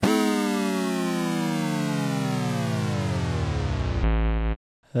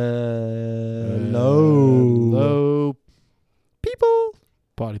Hello, people.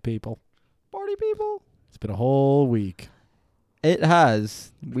 Party people. Party people. It's been a whole week. It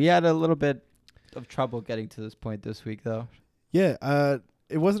has. We had a little bit of trouble getting to this point this week, though. Yeah,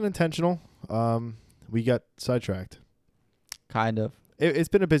 it wasn't intentional. We got sidetracked. Kind of. It's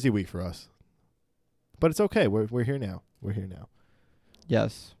been a busy week for us, but it's okay. We're here now.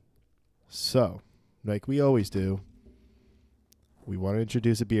 Yes. So, like we always do, we want to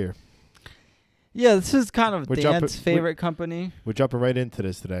introduce a beer. Yeah, this is kind of We're Dan's jumping- favorite company. We're jumping right into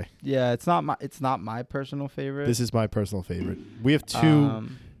this today. Yeah, it's not my personal favorite. This is my personal favorite. We have two.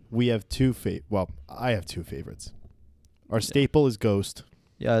 Well, I have two favorites. Our staple is Ghost,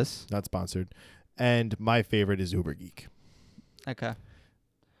 Yes. not sponsored, and my favorite is Uber Geek. Okay.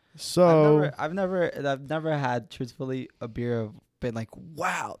 So I've never had truthfully a beer of been like,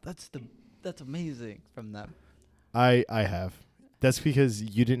 wow, that's amazing from them. I have. That's because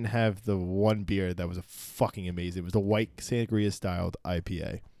you didn't have the one beer that was fucking amazing. It was the white sangria styled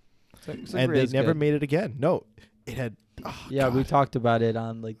IPA, and they never made it again. No, it had. Oh, Yeah, we God. talked about it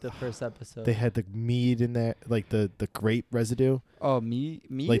on like the first episode. They had the mead in there, like the grape residue. Oh, mead.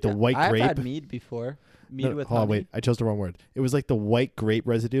 Like the white I've grape? had mead before. Mead No, with hold on, honey. wait, I chose the wrong word. It was like the white grape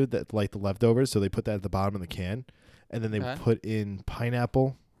residue that like the leftovers. So they put that at the bottom of the can, and then they Okay. put in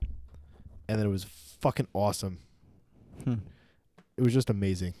pineapple, and then it was fucking awesome. It was just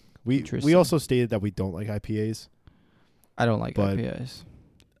amazing. We Interesting. also stated that we don't like IPAs. I don't like But- IPAs.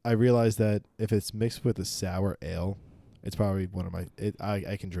 I realized that if it's mixed with a sour ale, it's probably one of my.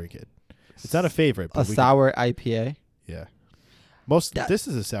 I can drink it. It's not a favorite. A But sour IPA. yeah. That- This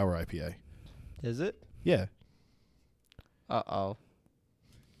is a sour IPA. Is it? Yeah. Uh-oh.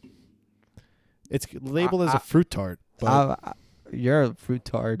 It's labeled as a fruit tart. But You're a fruit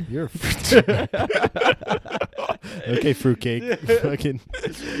tard. you're a fruit. Okay, fruitcake. Fucking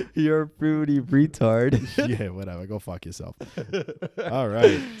You're a fruity retard. yeah, whatever. Go fuck yourself. All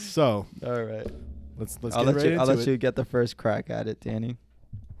right. So All right. let's I'll get let right you. into I'll let it. you get the first crack at it, Danny.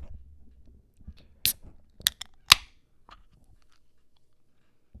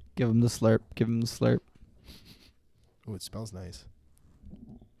 Give him the slurp. Give him the slurp. Oh, it smells nice.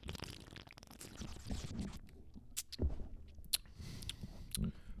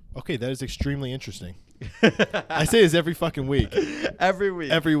 Okay, that is extremely interesting. I say this every fucking week. Every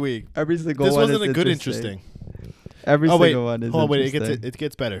week. Every week. Every single This one. wasn't is a good interesting. Every Oh wait, single one is hold on, wait. interesting. It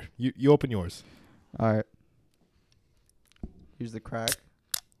gets better. You open yours. All right. Here's the crack.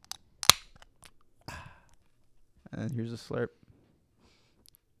 And here's a slurp.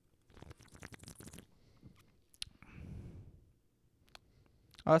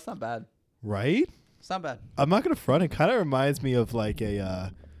 Oh, that's not bad. Right? It's not bad. I'm not gonna front. It kind of reminds me of like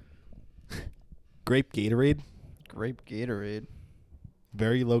a grape Gatorade. Grape Gatorade.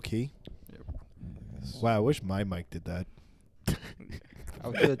 Very low key. Yep. Wow, I wish my mic did that.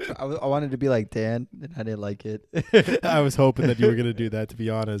 I wanted to be like Dan, and I didn't like it. I was hoping that you were gonna do that, to be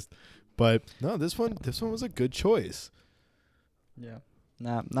honest. But no, this one was a good choice. Yeah.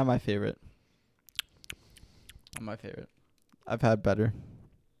 Nah, not my favorite. Not my favorite. I've had better.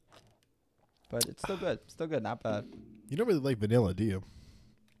 But it's still good. Still good. Not bad. You don't really like vanilla, do you?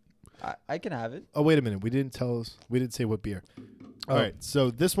 I can have it. Oh, wait a minute. We didn't say what beer. Oh. All right.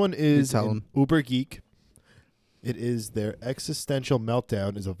 So this one is tell an 'em. Uber Geek. It is their Existential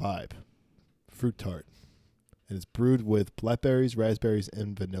Meltdown is a vibe. Fruit tart. And it's brewed with blackberries, raspberries,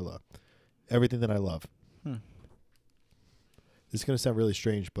 and vanilla. Everything that I love. This is going to sound really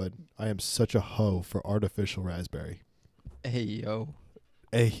strange, but I am such a hoe for artificial raspberry. Hey, yo.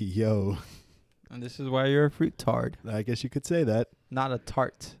 Hey, yo. And this is why you're a fruit tard. I guess you could say that. Not a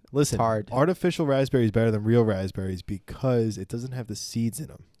tart. Listen, Tard. artificial raspberry is better than real raspberries because it doesn't have the seeds in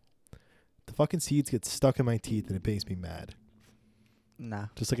them. The fucking seeds get stuck in my teeth and it makes me mad. Nah.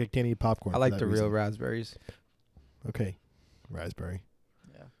 Just like I can't eat popcorn. I for like that the real reason. raspberries. Okay, raspberry.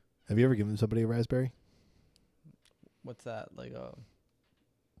 Yeah. Have you ever given somebody a raspberry? What's that?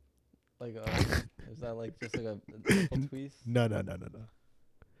 Is that like just like a tweeze? No.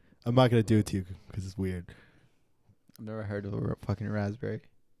 I'm not gonna do it to you because it's weird. I've never heard of a fucking raspberry.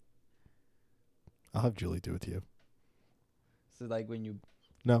 I'll have Julie do it to you. So like when you.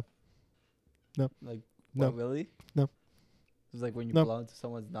 No. No. Like No. what, really? No. It's like when you No. blow into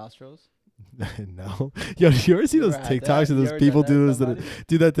someone's nostrils. No. Yo, did you ever see You those ever had TikToks that? of You those ever people done that do to those somebody?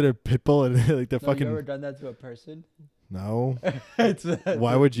 do that to their pit bull and like they're No, fucking. you ever done that to a person? No.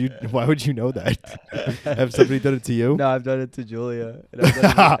 Why would you know that? Have somebody done it to you? No, I've done it to Julia,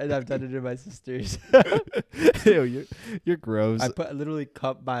 and I've done it to my sisters. Ew, you're gross. I literally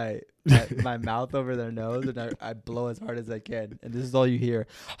cup my mouth over their nose, and I blow as hard as I can, and this is all you hear.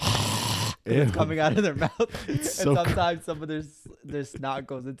 It's coming out of their mouth, and so sometimes some of their snot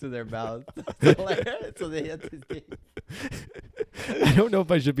goes into their mouth, so they have to. I don't know if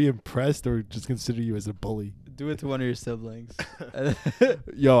I should be impressed or just consider you as a bully. Do it to one of your siblings.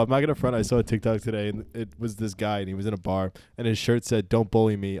 Yo, I'm not gonna front. I saw a TikTok today, and it was this guy, and he was in a bar, and his shirt said, "Don't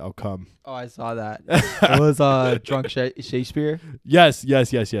bully me, I'll come." Oh, I saw that. It was Drunk Shakespeare. Yes.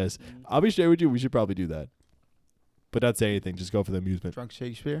 I'll be straight with you. We should probably do that, but not say anything. Just go for the amusement. Drunk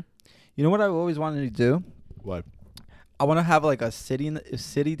Shakespeare. You know what I always wanted to do? What? I want to have like a city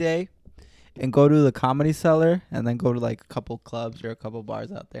day, and go to the Comedy Cellar, and then go to like a couple clubs or a couple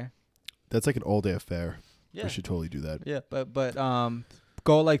bars out there. That's like an all-day affair. Yeah. We should totally do that. Yeah, but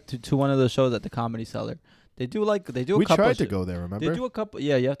go like to one of the shows at the Comedy Cellar. They do a couple. We tried to go there. Remember? They do a couple.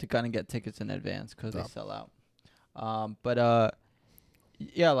 Yeah, you have to kind of get tickets in advance because they sell out.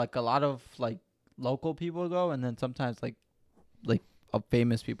 Yeah, like a lot of like local people go, and then sometimes like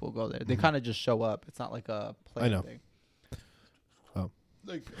famous people go there. They kind of just show up. It's not like a play thing. Oh.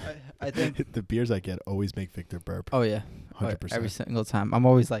 Like I think the beers I get always make Victor burp. Oh yeah, 100%. Every single time. I'm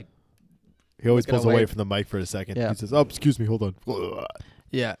always like. He always pulls away from the mic for a second. Yeah. He says, "Oh, excuse me, hold on."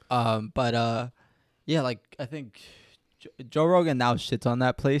 Yeah. Yeah. Like I think Joe Rogan now shits on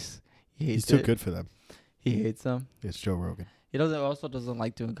that place. He's too good for them. He hates them. It's Joe Rogan. He doesn't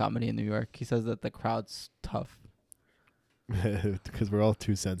like doing comedy in New York. He says that the crowd's tough. Because we're all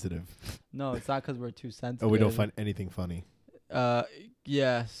too sensitive. No, it's not because we're too sensitive. Oh, we don't find anything funny.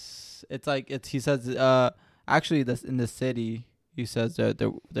 Yes. It's like he says actually this in the city he says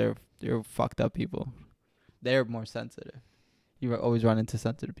they're fucked up people. They're more sensitive. You always run into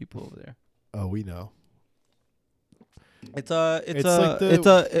sensitive people over there. Oh, we know. It's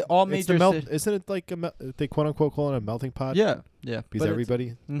all major. Isn't it like they quote unquote call it a melting pot? Yeah. Because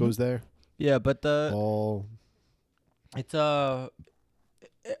everybody goes there. Yeah, but it's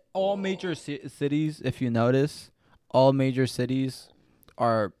all major cities. If you notice, all major cities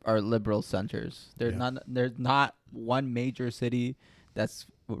are liberal centers. There's not one major city that's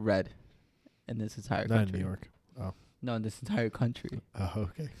red in this entire country. Not in New York. Oh. No, in this entire country. Oh,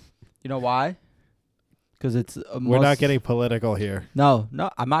 okay. You know why? Because it's we're not getting political here. No,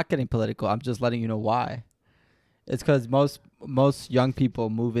 I'm not getting political. I'm just letting you know why. It's because most young people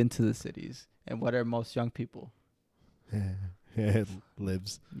move into the cities. And what are most young people?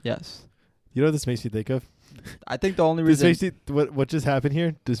 Lives. Yes. You know what this makes me think of? I think the only reason... What just happened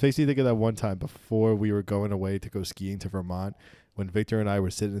here? This makes me think of that one time before we were going away to go skiing to Vermont when Victor and I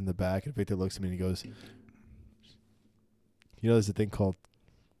were sitting in the back and Victor looks at me and he goes, "You know there's a thing called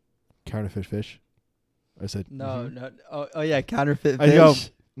counterfeit fish?" I said, No. Oh yeah, counterfeit fish. I go,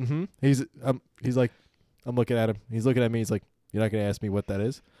 mm-hmm. He's like, I'm looking at him. He's looking at me. He's like, "You're not going to ask me what that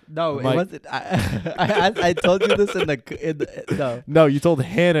is?" No, it wasn't. I told you this in the no. No, you told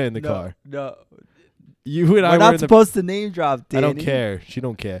Hannah in the car. No. You and I were not supposed to name drop, Danny. I don't care. She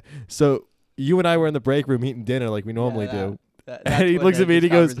don't care. So you and I were in the break room eating dinner like we normally do. And he looks at me and he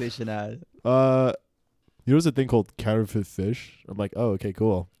goes, "You know there's a thing called counterfeit fish?" I'm like, "Oh, okay,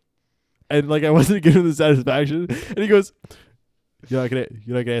 cool." And like I wasn't giving him the satisfaction, and he goes, You're not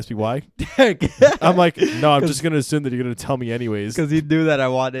gonna ask me why?" I'm like, "No, I'm just gonna assume that you're gonna tell me anyways." Because he knew that I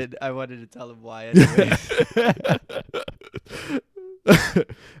wanted to tell him why anyways.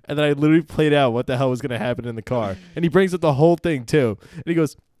 And then I literally played out what the hell was gonna happen in the car, and he brings up the whole thing too. And he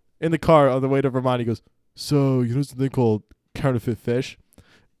goes in the car on the way to Vermont. He goes, "So you know something called counterfeit fish?"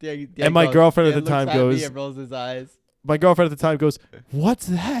 And my girlfriend at the time goes, and rolls his eyes. My girlfriend at the time goes, "What's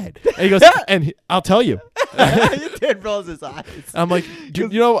that?" And he goes, I'll tell you. He did rolls his eyes. I'm like, you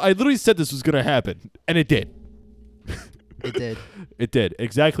know, I literally said this was gonna happen, and it did. It did. It did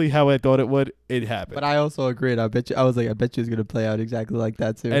exactly how I thought it would. It happened. But I also agreed. I bet you it's gonna play out exactly like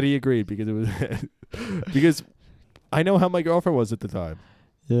that too. And he agreed because it was because I know how my girlfriend was at the time.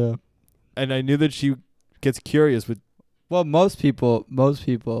 Yeah. And I knew that she gets curious with. Well, most people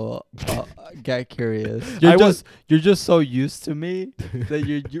get curious. You're just so used to me that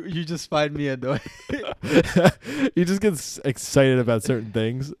you just find me annoying. He just gets excited about certain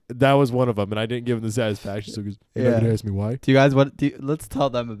things. That was one of them, and I didn't give him the satisfaction. So you're not gonna ask me why. Do you guys let's tell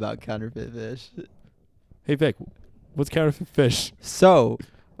them about counterfeit fish. Hey Vic, what's counterfeit fish? So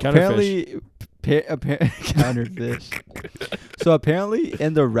counterfish. Counterfish. So apparently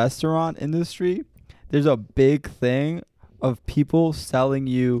in the restaurant industry, there's a big thing of people selling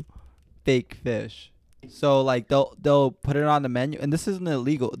you fake fish. So like they'll put it on the menu, and this isn't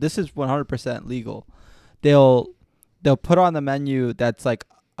illegal. This is 100% legal. They'll put on the menu that's like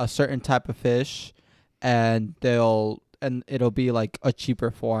a certain type of fish, and it'll be like a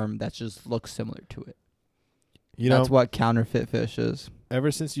cheaper form that just looks similar to it. That's what counterfeit fish is.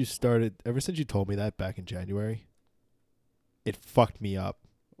 Ever since you told me that back in January, it fucked me up.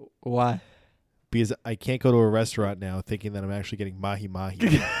 Why? Because I can't go to a restaurant now thinking that I'm actually getting mahi-mahi.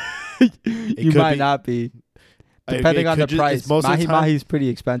 You might not be. Depending on the price. Mahi-mahi is pretty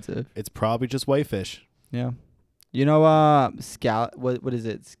expensive. It's probably just whitefish. Yeah. You know, what is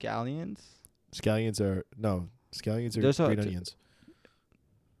it? Scallions? Scallions are green onions.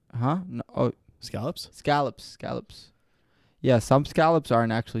 Huh? No. Oh. Scallops? Scallops. Yeah, some scallops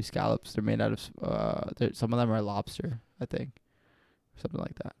aren't actually scallops. They're made out of some of them are lobster, I think. Something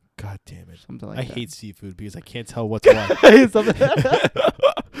like that. God damn it. Something like I that. hate seafood because I can't tell what's what.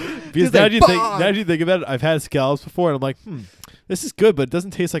 Because now you think about it, I've had scallops before and I'm like, this is good, but it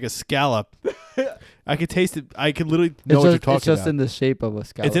doesn't taste like a scallop. I can taste it. I can literally know what you're talking about. It's just in the shape of a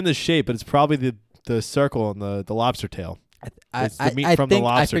scallop. It's in the shape, but it's probably the circle on the lobster tail. It's the meat from the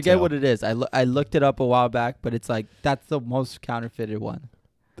lobster I forget tail. what it is. I looked it up a while back, but it's like that's the most counterfeited one.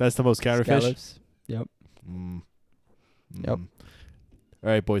 That's the most counterfeit? Scallops. Yep. Yep. All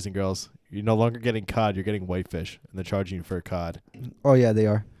right, boys and girls. You're no longer getting cod. You're getting whitefish, and they're charging you for a cod. Oh yeah, they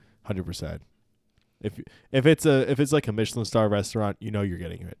are. 100%. If it's like a Michelin star restaurant, you know you're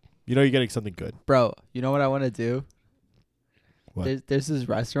getting it. You know you're getting something good. Bro, you know what I want to do? What? There's this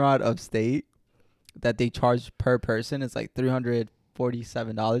restaurant upstate that they charge per person. It's like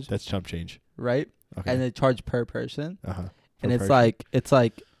 $347. That's chump change. Right? Okay. And they charge per person. Uh-huh. And it's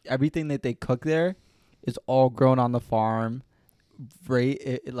like everything that they cook there is all grown on the farm,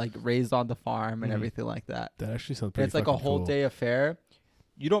 raised on the farm and everything like that. That actually sounds pretty. It's like a whole day affair.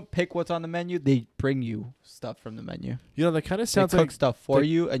 You don't pick what's on the menu; they bring you stuff from the menu. You know, that kind of sounds they cook stuff for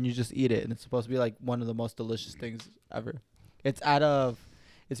you, and you just eat it, and it's supposed to be like one of the most delicious things ever. It's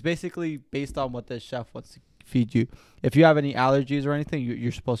basically based on what the chef wants to feed you. If you have any allergies or anything,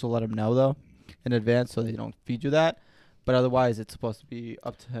 you're supposed to let him know though in advance, so they don't feed you that. But otherwise, it's supposed to be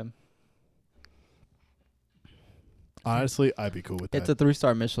up to him. Honestly, I'd be cool with that. It's a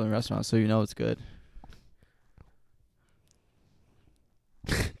 3-star Michelin restaurant, so you know it's good.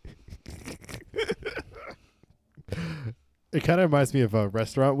 It kind of reminds me of a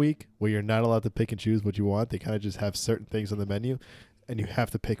restaurant week where you're not allowed to pick and choose what you want. They kind of just have certain things on the menu, and you have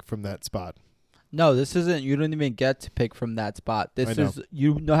to pick from that spot. No, this isn't. You don't even get to pick from that spot. This is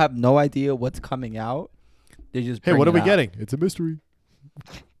you have no idea what's coming out. They just what are we getting? It's a mystery.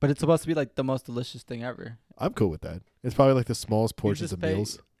 But it's supposed to be like the most delicious thing ever. I'm cool with that. It's probably like the smallest portions of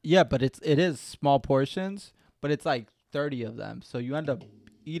meals. Yeah, but it is small portions, but it's like 30 of them. So you end up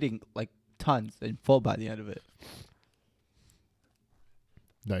eating like tons and full by the end of it.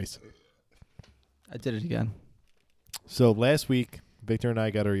 Nice. I did it again. So last week, Victor and I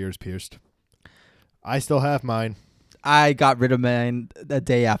got our ears pierced. I still have mine. I got rid of mine the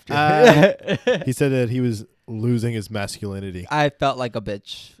day after. He said that he was losing his masculinity. I felt like a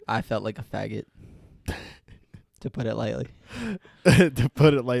bitch. I felt like a faggot. To put it lightly. To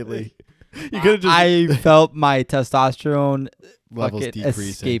put it lightly. You could have just. I felt my testosterone levels decreasing.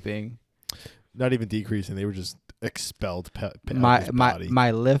 Escaping. Not even decreasing. They were just expelled.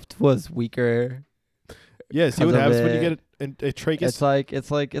 My lift was weaker. Yeah, see what happens when you get a trachea. It's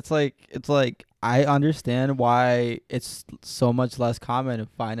like I understand why it's so much less common to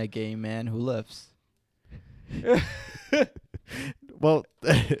find a gay man who lifts. Well,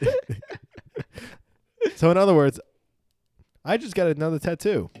 so in other words, I just got another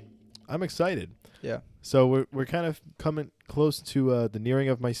tattoo. I'm excited. Yeah. So we're kind of coming close to the nearing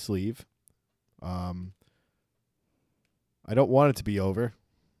of my sleeve. I don't want it to be over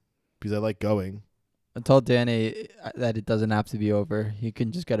because I like going. I told Danny that it doesn't have to be over. He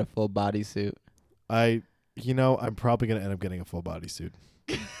can just get a full bodysuit. I'm probably going to end up getting a full bodysuit.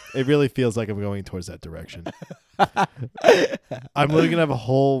 It really feels like I'm going towards that direction. I'm literally going to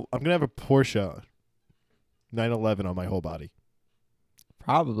have a Porsche 911 on my whole body.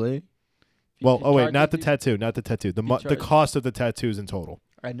 Probably. Well, not the tattoo. The cost of the tattoos in total.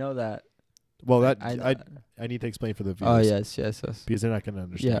 I know that. Well, I need to explain for the viewers. Oh, yes. Because they're not going to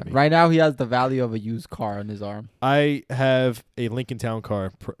understand me. Right now he has the value of a used car on his arm. I have a Lincoln Town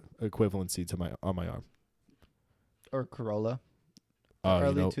Car equivalency on my arm. Or Corolla.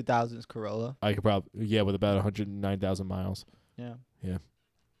 Early 2000s Corolla. I could probably, with about 109,000 miles. Yeah. Yeah.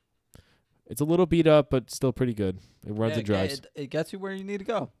 It's a little beat up, but still pretty good. It runs and drives. It gets you where you need to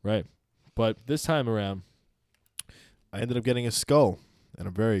go. Right. But this time around, I ended up getting a skull, and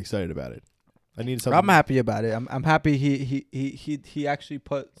I'm very excited about it. I need something. I'm happy about it. I'm happy he actually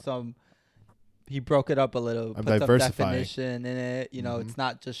put some. He broke it up a little. I'm put diversifying. some definition in it. You know, it's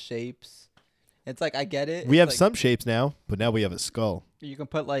not just shapes. It's like I get it. We have like, some shapes now, but now we have a skull. You can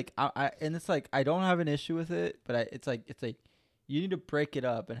put like and it's like I don't have an issue with it, but it's like you need to break it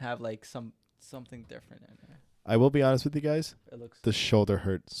up and have like something different in there. I will be honest with you guys. It looks the shoulder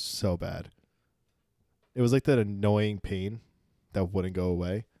hurt so bad. It was like that annoying pain that wouldn't go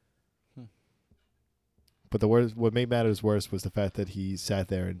away. But what made matters worse was the fact that he sat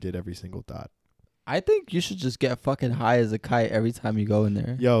there and did every single dot. I think you should just get fucking high as a kite every time you go in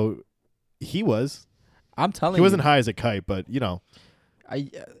there. Yo, he was. I'm telling you. He wasn't high as a kite, but, you know. He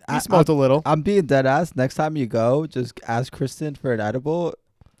smoked a little. I'm being dead ass. Next time you go, just ask Kristen for an edible.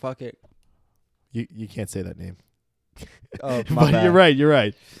 Fuck it. You can't say that name. Oh, but bad. You're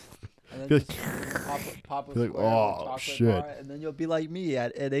right. And then just pop a like, square oh, chocolate shit. bar, and then you'll be like me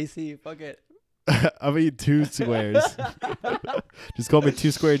at AC. Fuck it. I'll eat 2 squares. Just call me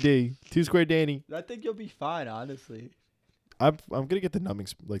 2 Square D. 2 Square Danny. I think you'll be fine, honestly. I'm gonna get the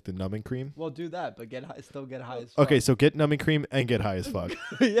numbing cream. Well, do that, but still get high as fuck. Okay, so get numbing cream and get high as fuck.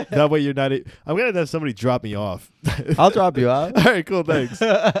 Yeah. That way you're not. I'm gonna have somebody drop me off. I'll drop you off. All right, cool. Thanks.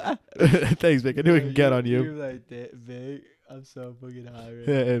 Thanks, Vic. I knew I could get on you. You're like that, Vic. I'm so fucking high right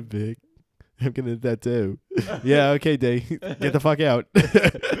Yeah, Vic. I'm gonna do that too. Yeah. Okay, Day. Get the fuck out.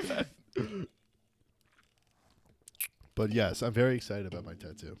 But yes, I'm very excited about my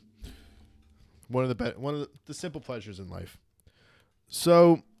tattoo. One of the simple pleasures in life.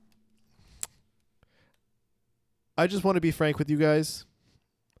 So, I just want to be frank with you guys.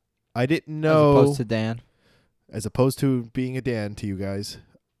 I didn't know. As opposed to Dan. As opposed to being a Dan to you guys.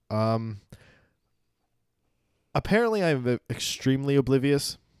 Apparently, I'm extremely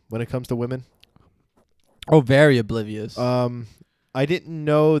oblivious when it comes to women. Oh, very oblivious. I didn't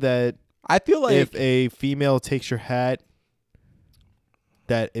know that. I feel like if a female takes your hat,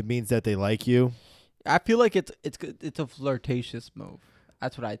 that it means that they like you. I feel like it's a flirtatious move.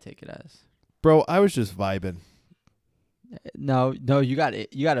 That's what I take it as. Bro, I was just vibing. No, you got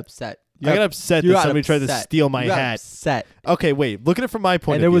it. You got upset. I got upset that somebody tried to steal my hat. Upset. Okay, wait. Look at it from my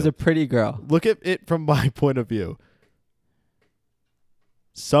point of view. And it was a pretty girl. Look at it from my point of view.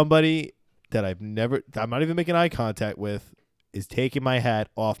 Somebody that I'm not even making eye contact with, is taking my hat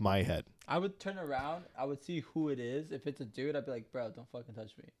off my head. I would turn around. I would see who it is. If it's a dude, I'd be like, bro, don't fucking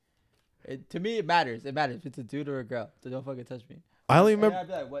touch me. To me, it matters. It matters if it's a dude or a girl. So don't fucking touch me. I only remember. I'd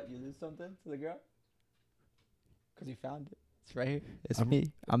be like, what, you lose something to the girl? Because you found it. It's right here. It's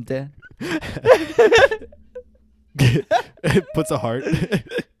me. I'm Dan. It puts a heart.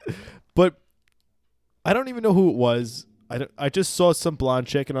 But I don't even know who it was. I just saw some blonde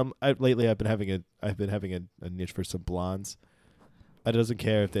chick, and lately I've been having a niche for some blondes. I don't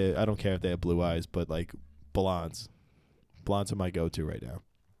care if they have blue eyes, but like blondes are my go-to right now.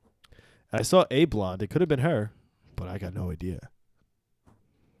 And I saw a blonde. It could have been her, but I got no idea.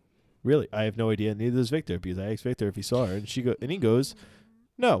 Really, I have no idea. Neither does Victor, because I asked Victor if he saw her, and he goes,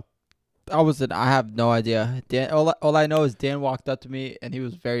 no. I have no idea. Dan, all I know is Dan walked up to me and he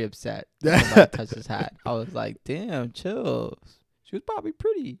was very upset when I touched his hat. I was like, damn, chill. She was probably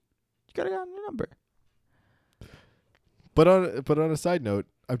pretty. You gotta get her number. But on a side note,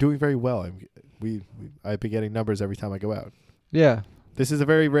 I'm doing very well. I've been getting numbers every time I go out. Yeah. This is a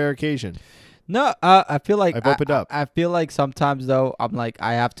very rare occasion. No, I feel like I've opened up. I feel like sometimes though I'm like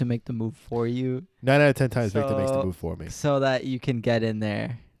I have to make the move for you. 9 out of 10 times Victor makes the move for me, so that you can get in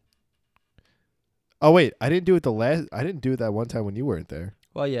there. Oh wait, I didn't do it that one time when you weren't there.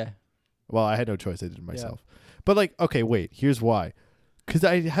 Well, yeah. Well, I had no choice. I did it myself. Yeah. But like, okay, wait. Here's why. Because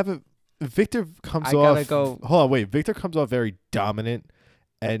Victor comes off. I gotta go. Hold on, wait. Victor comes off very dominant,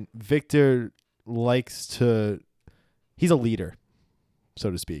 and Victor likes to. He's a leader, so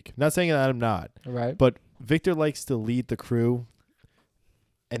to speak. Not saying that I'm not. Right. But Victor likes to lead the crew,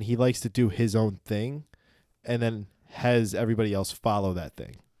 and he likes to do his own thing, and then has everybody else follow that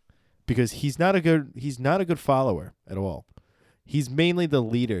thing. Because he's not a good follower at all. He's mainly the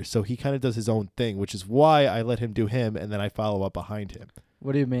leader, so he kind of does his own thing, which is why I let him do him, and then I follow up behind him.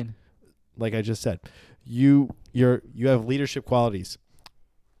 What do you mean? Like I just said, you have leadership qualities,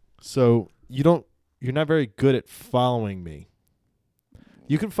 so you're not very good at following me.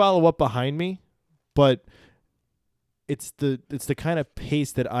 You can follow up behind me, but it's the kind of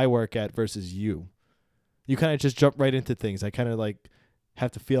pace that I work at versus you. You kind of just jump right into things. I kind of like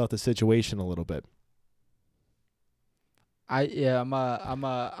have to feel out the situation a little bit. I'm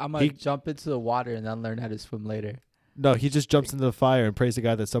jump into the water and then learn how to swim later. No, he just jumps into the fire and prays to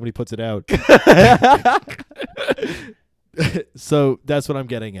God that somebody puts it out. So that's what I'm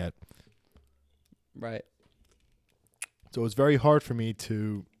getting at. Right. So it was very hard for me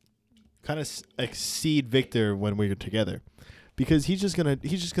to kind of exceed Victor when we were together, because he's just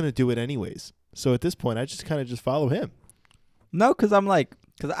gonna do it anyways. So at this point, I just kind of just follow him. No, because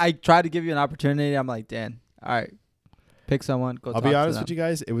I tried to give you an opportunity. I'm like, Dan, all right, pick someone. Go. I'll be honest with you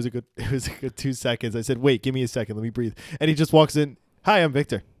guys. It was a good 2 seconds. I said, wait, give me a second. Let me breathe. And he just walks in. Hi, I'm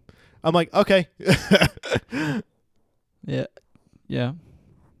Victor. I'm like, okay. Yeah.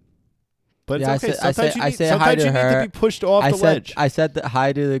 But yeah, it's okay. I said hi to her. Sometimes you need to be pushed off the ledge. I said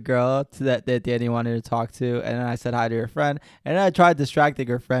hi to the girl that Danny wanted to talk to, and then I said hi to her friend, and then I tried distracting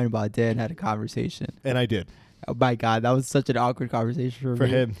her friend while Dan had a conversation. And I did. Oh my God, that was such an awkward conversation for me.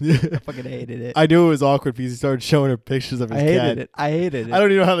 him. I fucking hated it. I knew it was awkward because he started showing her pictures of his cat. I hated it. I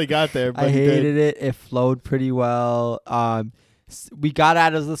don't even know how they got there, but I hated it. It flowed pretty well. We got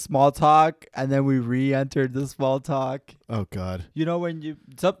out of the small talk, and then we re-entered the small talk. Oh God. You know when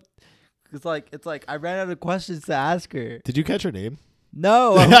it's like I ran out of questions to ask her. Did you catch her name?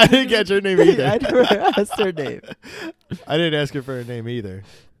 No, I didn't catch her name either. I never asked her name. I didn't ask her for her name either.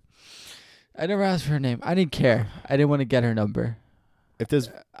 I never asked for her name. I didn't care. I didn't want to get her number. I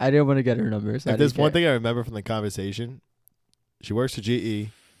didn't want to get her number. So if there's one thing I remember from the conversation, she works for GE,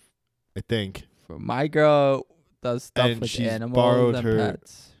 I think. My girl does stuff with animals and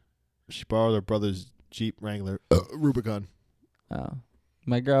pets. She borrowed her brother's Jeep Wrangler Rubicon. Oh,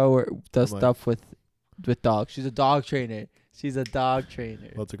 my girl does stuff with dogs. She's a dog trainer.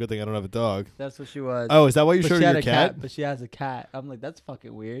 Well, it's a good thing I don't have a dog. That's what she was. Oh, is that why you showed her your cat? But she has a cat. I'm like, that's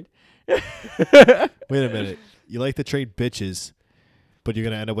fucking weird. Wait a minute. You like to trade bitches, but you're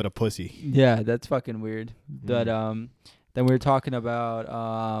gonna end up with a pussy. Yeah, that's fucking weird. But then we were talking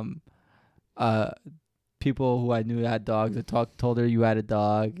about people who I knew had dogs. I told her you had a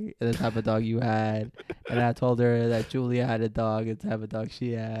dog and the type of dog you had, and I told her that Julia had a dog and the type of dog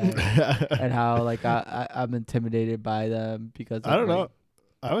she had, and how like I'm intimidated by them because I don't know.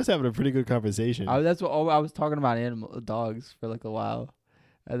 I was having a pretty good conversation. That's what I was talking about dogs for like a while,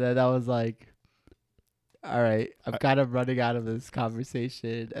 and then I was like, all right, I'm kind of running out of this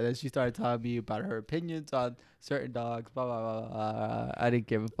conversation. And then she started telling me about her opinions on certain dogs, blah, blah, blah, blah. I didn't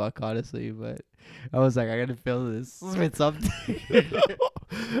give a fuck, honestly, but I was like, I got to fill this with something.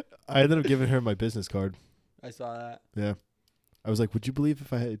 I ended up giving her my business card. I saw that. Yeah. I was like, would you believe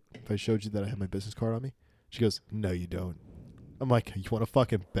if I showed you that I had my business card on me? She goes, no, you don't. I'm like, you want to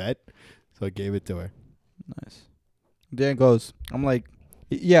fucking bet? So I gave it to her. Nice. Dan goes, I'm like,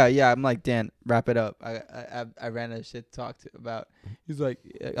 yeah. I'm like, Dan, wrap it up. I ran a shit talk about. He's like,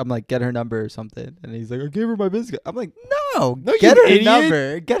 I'm like, get her number or something, and he's like, I gave her my business. I'm like, no, get her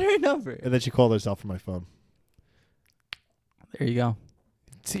number. Get her number. And then she called herself from my phone. There you go.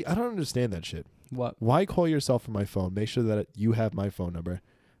 See, I don't understand that shit. What? Why call yourself from my phone? Make sure that you have my phone number,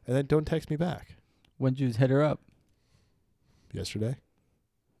 and then don't text me back. When'd you hit her up? Yesterday.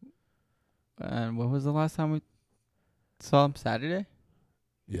 And when was the last time we saw him? Saturday.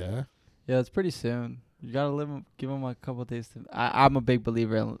 Yeah. Yeah, it's pretty soon. You gotta give him a couple of days to. I'm a big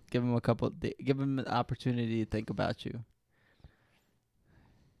believer in give him give him an opportunity to think about you.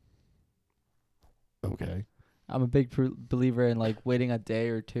 Okay. I'm a big believer in like waiting a day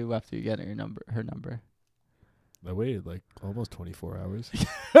or two after you get her number. I waited like almost 24 hours.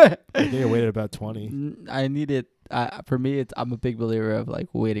 I think I waited about 20. I need it. For me, I'm a big believer of like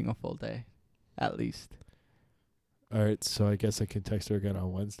waiting a full day, at least. All right, so I guess I can text her again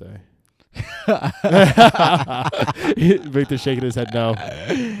on Wednesday. Victor's shaking his head no.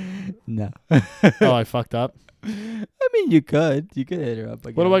 No. Oh, I fucked up? I mean, you could hit her up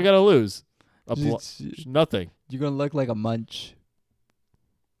again. What do I got to lose? Nothing. You're going to look like a munch.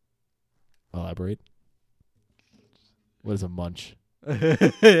 Elaborate. What is a munch?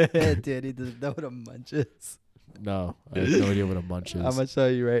 Danny doesn't know what a munch is. No, I have no idea what a munch is. I'm going to show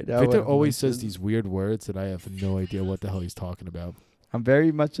you right now. Victor always says these weird words and I have no idea what the hell he's talking about. I'm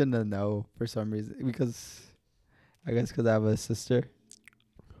very much in the know for some reason. Because I have a sister.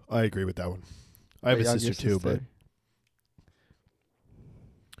 I agree with that one. I have a sister too, but...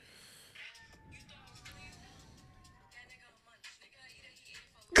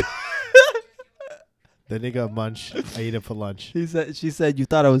 The nigga munch, I eat it for lunch. She said, you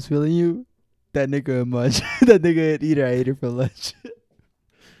thought I was feeling you? That nigga munch. That nigga an eater, I ate her for lunch.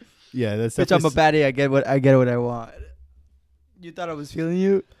 Yeah, that's bitch, I'm a baddie, I get what I want. You thought I was feeling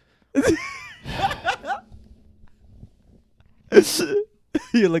you?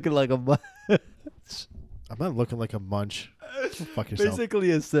 You're looking like a munch. I'm not looking like a munch. Fuck yourself.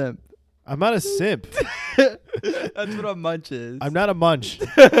 Basically a simp. I'm not a simp. That's what a munch is. I'm not a munch.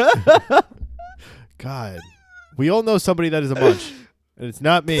 God. We all know somebody that is a munch. And it's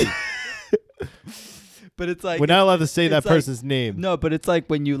not me. But it's like we're not allowed to say that like, person's name. No, but it's like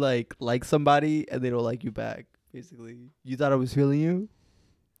when you like somebody and they don't like you back. Basically, you thought I was feeling you.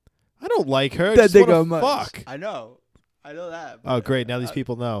 I don't like her. That Just nigga wanna fuck. I know that. Oh, great! Now these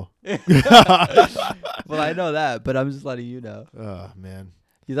people know. Well, I know that, but I'm just letting you know. Oh man.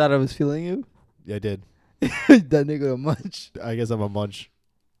 You thought I was feeling you? Yeah, I did. That nigga a munch. I guess I'm a munch.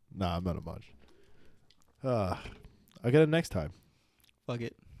 Nah, I'm not a munch. I'll get it next time. Fuck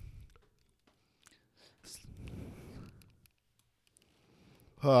it.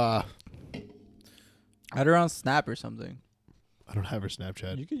 Add her on Snap or something. I don't have her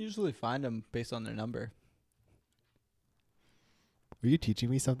Snapchat. You can usually find them based on their number. Were you teaching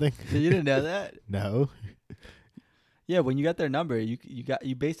me something? You didn't know that? No. Yeah, when you got their number,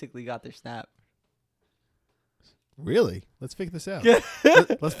 you basically got their Snap. Really? Let's figure this out.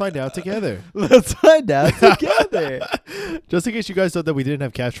 Let's find out together. Let's find out together. Just in case you guys thought that we didn't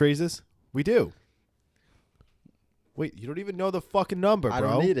have catchphrases, we do. Wait, you don't even know the fucking number, bro. I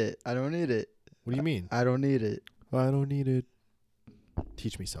don't need it. What do you mean? I don't need it. I don't need it.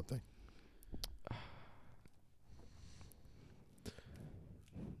 Teach me something.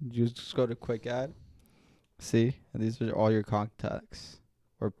 You just go to quick add. See? And these are all your contacts.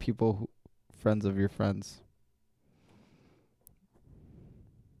 Or people friends of your friends.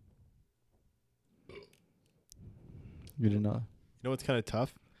 You didn't know. You know what's kind of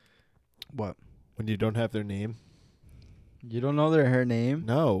tough? What? When you don't have their name. You don't know her name?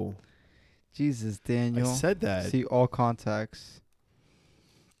 No. Jesus, Daniel. I said that. See all contacts.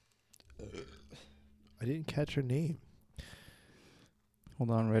 I didn't catch her name. Hold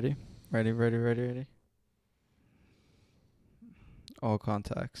on, ready? Ready. All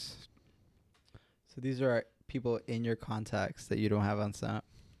contacts. So these are people in your contacts that you don't have on Snap.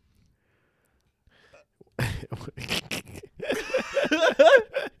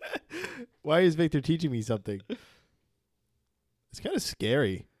 Why is Victor teaching me something? It's kind of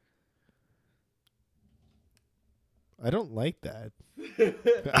scary. I don't like that.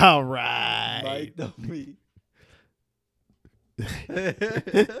 All right. Might know me.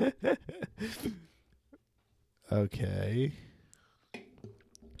 Okay.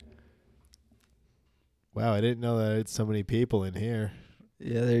 Wow, I didn't know that it's so many people in here.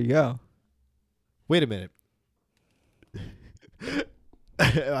 Yeah, there you go. Wait a minute.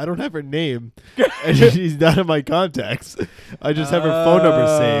 I don't have her name, and she's not in my contacts. I just have her phone number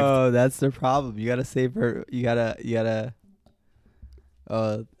saved. Oh, that's the problem. You gotta save her. You gotta.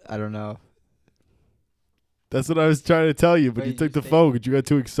 I don't know. That's what I was trying to tell you, but you took the phone because you got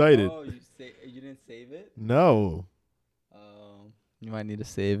too excited. Oh, you didn't save it? No. You might need to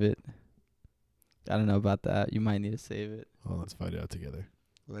save it. I don't know about that. You might need to save it. Well, let's find out together.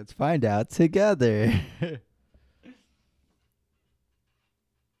 Let's find out together. I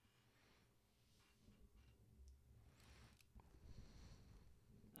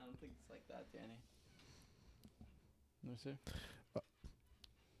don't think it's like that, Danny. Let me see.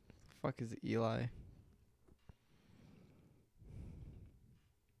 Fuck is Eli?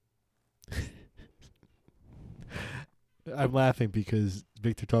 I'm laughing because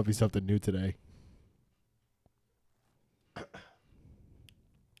Victor taught me something new today.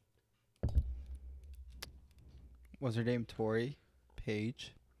 Was her name Tori?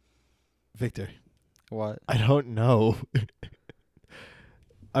 Paige? Victor. What? I don't know.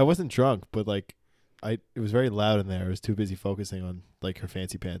 I wasn't drunk, but like, it was very loud in there. I was too busy focusing on like her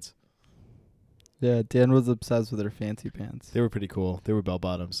fancy pants. Yeah, Dan was obsessed with her fancy pants. They were pretty cool. They were bell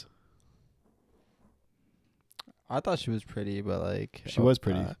bottoms. I thought she was pretty, but like she was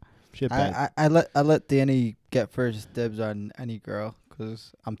pretty. She had bad. I let Danny get first dibs on any girl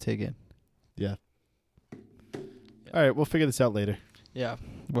because I'm taken. Yeah. All right, we'll figure this out later. Yeah,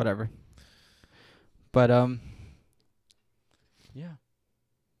 whatever. But yeah.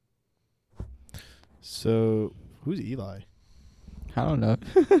 So who's Eli? I don't know.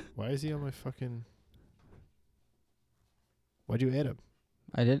 Why is he on my fucking? Why'd you add him?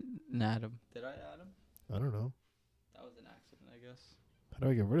 I didn't add him. Did I add him? I don't know. That was an accident, I guess. How do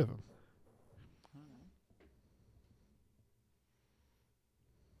I get rid of him? I don't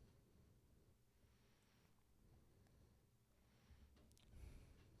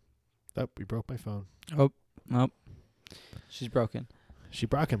know. Oh, we broke my phone. Oh, nope. She's broken. She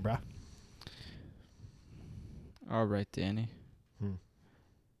broken, bruh. All right, Danny. Hmm.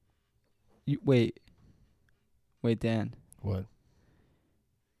 Wait, Dan. What?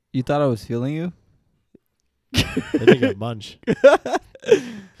 You thought I was feeling you? I think I munch.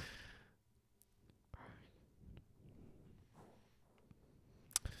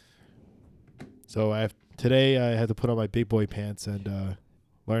 So today I had to put on my big boy pants and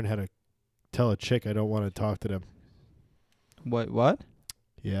learn how to tell a chick I don't want to talk to them. What?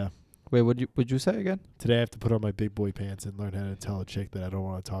 Yeah. Wait, would you say again? Today I have to put on my big boy pants and learn how to tell a chick that I don't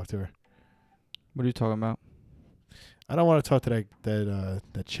want to talk to her. What are you talking about? I don't want to talk to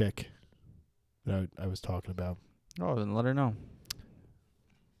that chick that I was talking about. Oh, then let her know.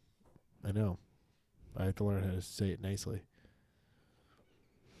 I know. I have to learn how to say it nicely.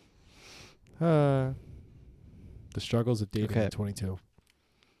 The struggles of dating at 22.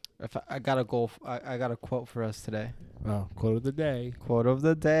 If I got a goal, I got a quote for us today. Oh, quote of the day. Quote of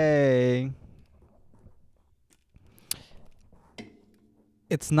the day.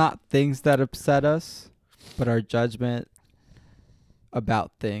 It's not things that upset us, but our judgment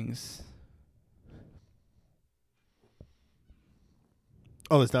about things.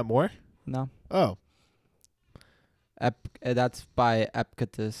 Oh, there's not more? No. Oh. That's by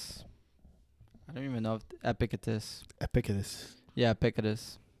Epictetus. I don't even know if Epictetus. Epictetus. Yeah,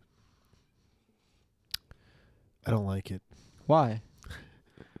 Epictetus. I don't like it. Why?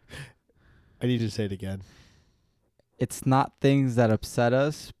 I need you to say it again. It's not things that upset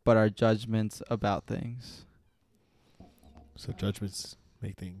us, but our judgments about things. So judgments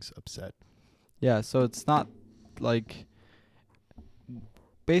make things upset. Yeah, so it's not like...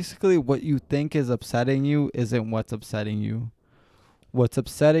 Basically, what you think is upsetting you isn't what's upsetting you. What's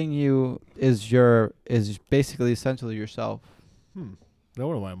upsetting you is basically essentially yourself. No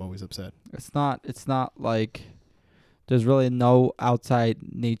wonder why I'm always upset. It's not like there's really no outside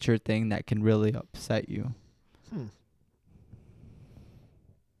nature thing that can really upset you.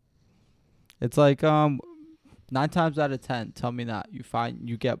 It's like 9 times out of 10, tell me that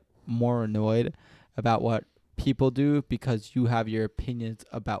you get more annoyed about what people do because you have your opinions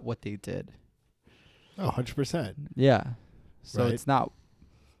about what they did. Oh, 100%. Yeah. So Right. It's not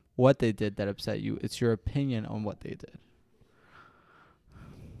what they did that upset you. It's your opinion on what they did.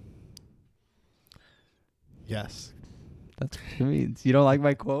 Yes. That's what it means. You don't like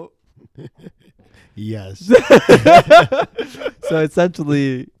my quote? Yes. So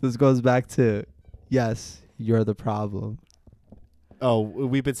essentially, this goes back to, yes, you're the problem. Oh,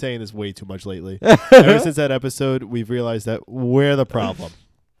 we've been saying this way too much lately. Ever since that episode, we've realized that we're the problem.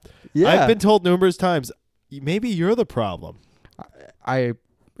 Yeah. I've been told numerous times, maybe you're the problem. I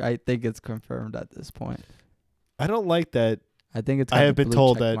think it's confirmed at this point. I don't like that. I think it's I have been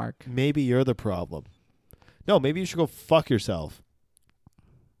told that mark. Maybe you're the problem. No, maybe you should go fuck yourself.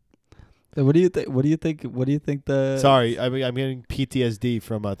 What do you think? What do you think the... Sorry, I'm getting PTSD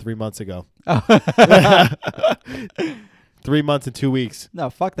from 3 months ago. 3 months and 2 weeks. No,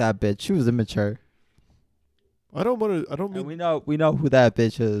 fuck that bitch. She was immature. I don't mean. And we know who that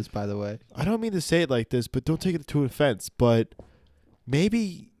bitch is, by the way. I don't mean to say it like this, but don't take it to offense. But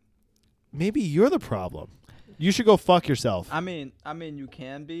maybe you're the problem. You should go fuck yourself. I mean, you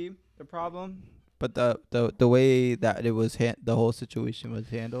can be the problem, but the way that it was the whole situation was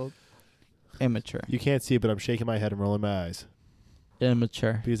handled, immature. You can't see it, but I'm shaking my head and rolling my eyes.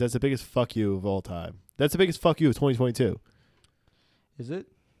 Immature. Because that's the biggest fuck you of all time. That's the biggest fuck you of 2022. Is it?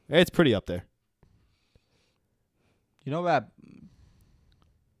 It's pretty up there. You know that?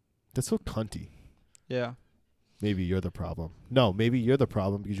 That's so cunty. Yeah. Maybe you're the problem. No, maybe you're the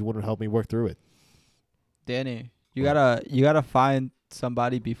problem because you wouldn't help me work through it. Danny, you gotta find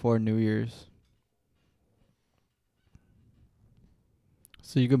somebody before New Year's.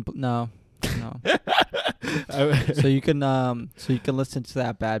 So you can no. So you can listen to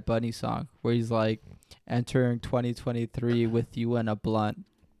that Bad Bunny song where he's like entering 2023 with you and a blunt.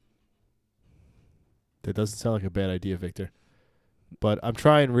 That doesn't sound like a bad idea, Victor. But I'm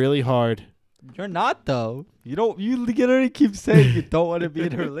trying really hard. You're not though. You literally keep saying you don't want to be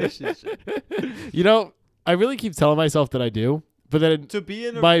in a relationship. You know, I really keep telling myself that I do, but then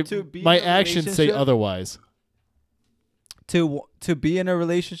my actions say otherwise. To be in a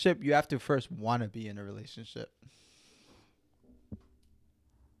relationship, you have to first want to be in a relationship.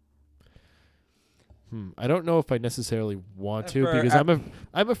 I don't know if I necessarily want to because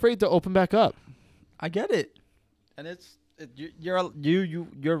I'm afraid to open back up. I get it, and you're right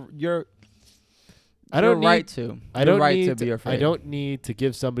to be afraid. I don't need to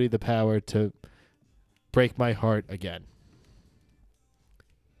give somebody the power to break my heart again.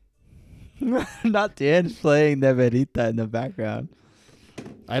 Not Dan playing Neverita in the background.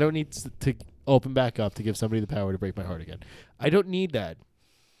 I don't need to open back up to give somebody the power to break my heart again. I don't need that.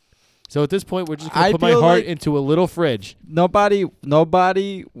 So at this point, we're just going to put my heart into a little fridge. Nobody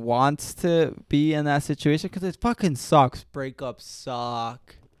wants to be in that situation because it fucking sucks. Breakups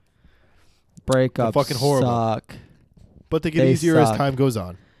suck. Breakups fucking horrible. Suck. But they get easier as time goes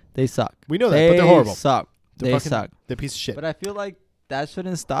on. They suck. We know that, but they're horrible. They suck. They're piece of shit. But I feel like that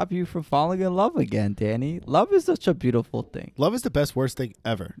shouldn't stop you from falling in love again, Danny. Love is such a beautiful thing. Love is the best, worst thing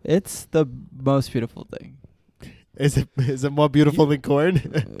ever. It's the most beautiful thing. Is it more beautiful than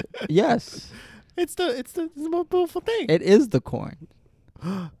corn? Yes. It's the most beautiful thing. It is the corn.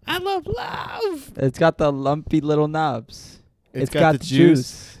 I love love. It's got the lumpy little knobs. It's got the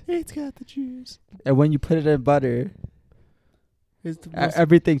juice. It's got the juice. And when you put it in butter,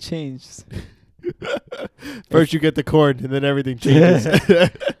 everything changes. First you get the corn, and then everything changes.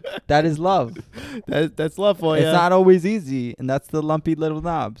 That is love. That's love for you. It's not always easy, and that's the lumpy little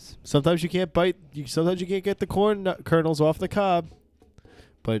knobs. Sometimes you can't bite. Sometimes you can't get the corn kernels off the cob.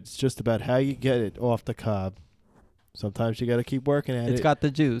 But it's just about how you get it off the cob. Sometimes you got to keep working at it. It's got the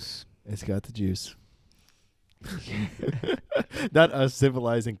juice. It's got the juice. Not us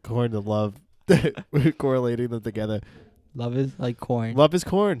civilizing corn to love. We're correlating them together. Love is like corn. Love is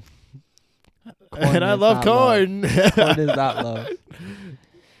corn. And I love corn. Corn is not love.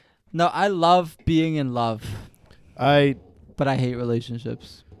 No, I love being in love. But I hate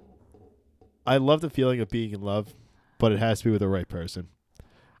relationships. I love the feeling of being in love, but it has to be with the right person.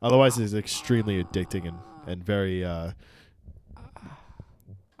 Otherwise, it's extremely addicting and very...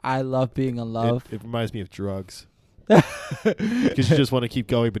 I love being in love. It reminds me of drugs. Because you just want to keep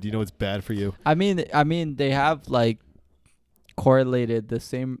going, but you know it's bad for you. I mean, they have like correlated the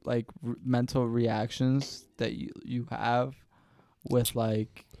same like mental reactions that you have with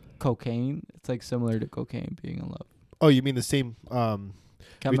like cocaine. It's like similar to cocaine being in love. Oh, you mean the same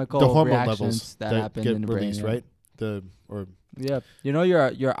chemical the hormone reactions levels that happen get in the released, brain, right? Yeah. You know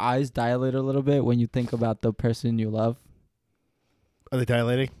your eyes dilate a little bit when you think about the person you love. Are they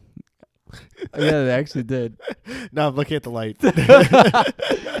dilating? Yeah, they actually did. No, I'm looking at the light.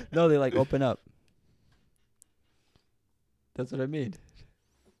 No, they like open up. That's what I mean.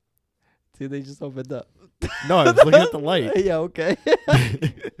 See, they just opened up. No, I was looking at the light. Yeah, okay.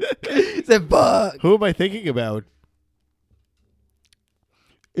 Said bug. Who am I thinking about?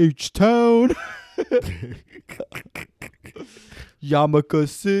 H-Town. Yamaka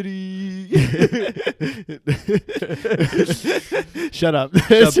City. Shut up.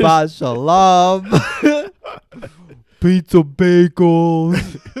 Shabbat Shalom. Pizza bagels.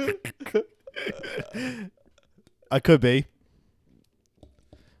 I could be.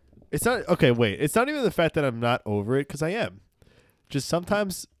 It's not okay. Wait, it's not even the fact that I'm not over it because I am. Just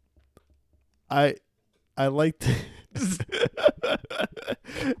sometimes, I like.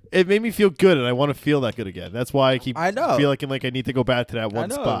 It made me feel good, and I want to feel that good again. That's why I keep feeling like I need to go back to that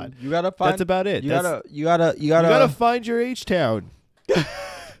one spot. You gotta find. That's about it. You gotta find your H town.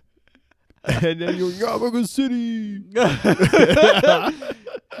 And then you're Yamaga City. You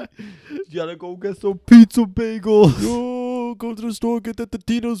gotta go get some pizza bagels. Yo, go to the store, get the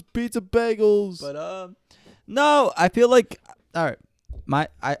Totino's pizza bagels. But no, I feel like all right.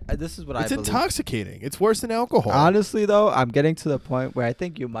 This is what I believe. It's intoxicating. It's worse than alcohol. Honestly, though, I'm getting to the point where I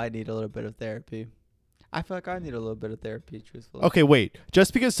think you might need a little bit of therapy. I feel like I need a little bit of therapy, truthfully. Okay, wait.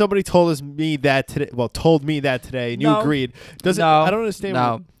 Just because somebody told me that today, and you agreed, doesn't? I don't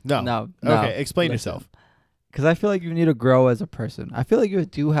understand. No. Okay, explain yourself. Because I feel like you need to grow as a person. I feel like you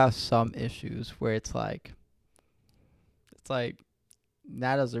do have some issues where it's like that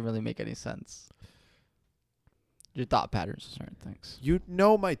doesn't really make any sense. Your thought patterns of certain things. You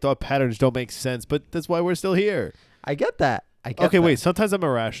know my thought patterns don't make sense, but that's why we're still here. I get that. Wait. Sometimes I'm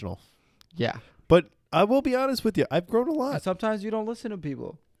irrational. Yeah. But I will be honest with you. I've grown a lot. Sometimes you don't listen to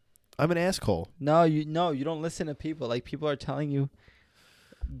people. I'm an asshole. No, you don't listen to people. Like people are telling you.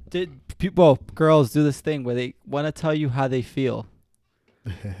 Girls do this thing where they want to tell you how they feel.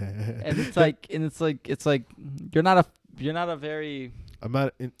 And it's like you're not a very.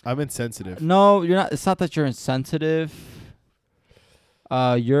 I'm insensitive. No, you're not. It's not that you're insensitive.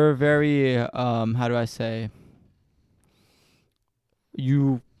 You're very how do I say?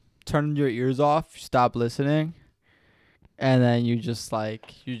 You turn your ears off, stop listening, and then you're just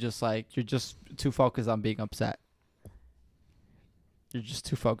too focused on being upset. You're just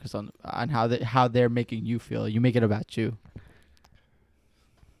too focused on how they're making you feel. You make it about you.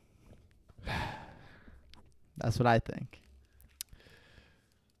 That's what I think.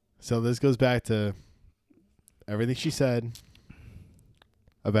 So this goes back to everything she said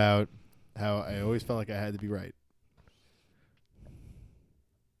about how I always felt like I had to be right.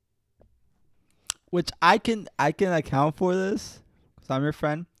 Which I can account for this because I'm your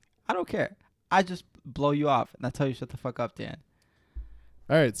friend. I don't care. I just blow you off and I tell you shut the fuck up, Dan.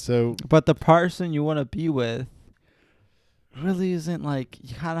 All right, so. But the person you want to be with really isn't like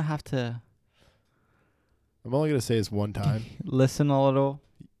you kind of have to. I'm only gonna say this one time. Listen a little.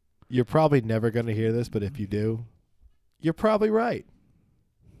 You're probably never gonna hear this, but if you do, you're probably right.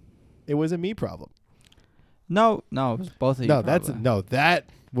 It was a me problem. No, it was both of you. That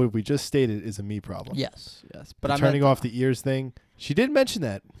what we just stated is a me problem. Yes. But I'm turning off the ears thing. She did mention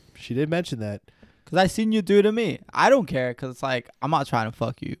that. Because I seen you do it to me. I don't care because it's like, I'm not trying to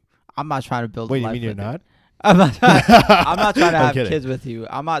fuck you. I'm not trying to build a life. Wait, you mean you're not? I'm not trying to have kids with you.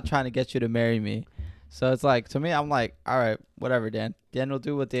 I'm not trying to get you to marry me. So it's like, to me, I'm like, all right, whatever, Dan. Dan will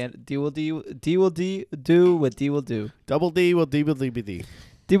do what D will do. D will do what D will do. Double D will D will D be D.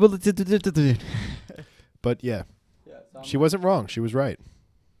 D will do. But yeah, she wasn't wrong. She was right.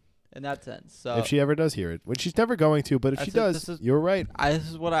 In that sense. So if she ever does hear it, which she's never going to, but if she does, you're right.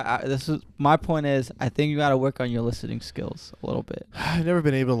 This is my point is, I think you got to work on your listening skills a little bit. I've never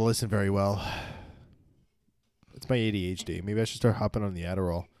been able to listen very well. It's my ADHD. Maybe I should start hopping on the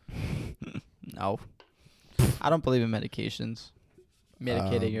Adderall. No. I don't believe in medications.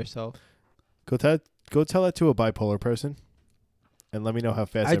 Medicating yourself. Go tell that to a bipolar person, and let me know how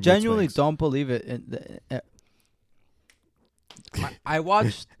fast. I genuinely don't believe it. I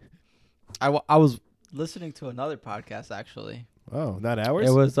watched. I was listening to another podcast actually. Oh, not ours?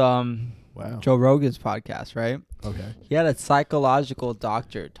 It was wow. Joe Rogan's podcast, right? Okay. He had a psychological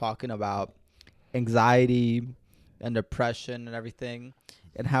doctor talking about anxiety and depression and everything,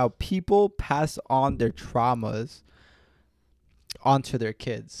 and how people pass on their traumas onto their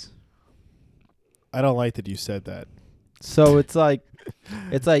kids. I don't like that you said that. So it's like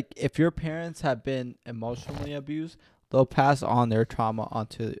if your parents have been emotionally abused, they'll pass on their trauma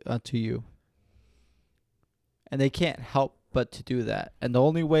onto you. And they can't help but to do that. And the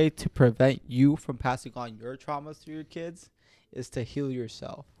only way to prevent you from passing on your traumas to your kids is to heal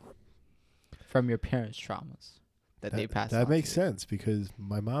yourself from your parents' traumas that they pass on. That makes sense because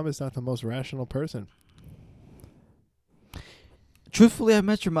my mom is not the most rational person. Truthfully, I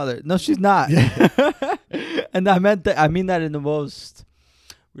met your mother. No, she's not. And I mean that in the most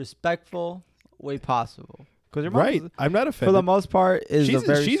respectful way possible. Because your mom, right? I'm not offended. For the most part,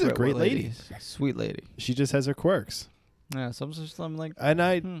 she's a great lady, sweet lady. She just has her quirks. Yeah, I'm like, and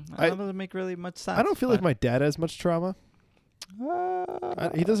that doesn't make really much sense. I don't feel like my dad has much trauma.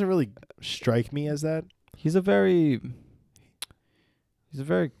 He doesn't really strike me as that. He's a very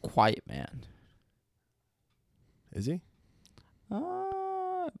quiet man. Is he?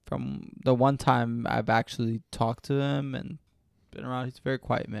 From the one time I've actually talked to him and been around, he's a very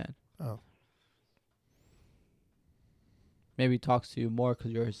quiet man. Oh. Maybe he talks to you more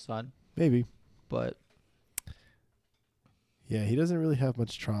because you're his son. Maybe. But yeah, he doesn't really have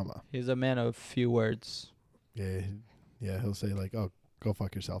much trauma. He's a man of few words. Yeah, he'll say like, "Oh, go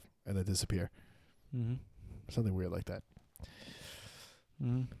fuck yourself," and then disappear. Mm-hmm. Something weird like that.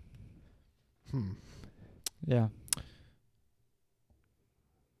 Mm-hmm. Yeah.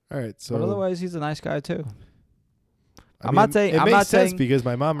 All right, so. But otherwise, he's a nice guy too. I'm not saying. It makes sense because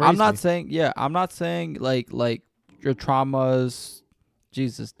my mom raised me. I'm not saying. Yeah, I'm not saying like your traumas.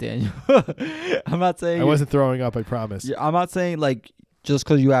 Jesus, Daniel. I'm not saying. I wasn't throwing up. I promise. Yeah, I'm not saying like just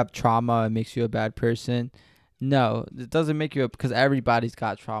because you have trauma it makes you a bad person. No, it doesn't make you because everybody's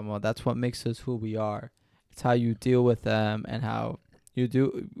got trauma. That's what makes us who we are. It's how you deal with them and how you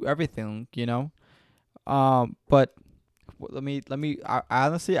do everything. You know. But let me. I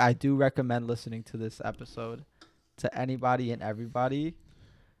honestly, I do recommend listening to this episode to anybody and everybody.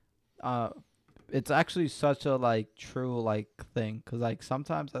 It's actually such a like true like thing because like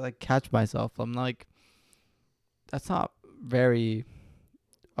sometimes I like catch myself. I'm like, that's not a very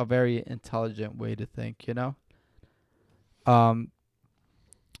intelligent way to think, you know.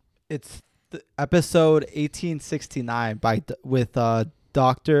 It's the episode 1869 with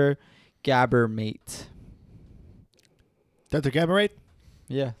Dr. Gabor Mate. Dr. Gabor Mate?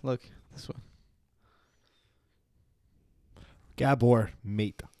 Yeah, look this one. Gabor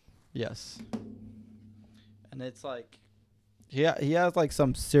Mate. Yes. And it's like he has like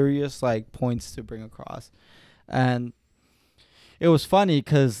some serious like points to bring across. And it was funny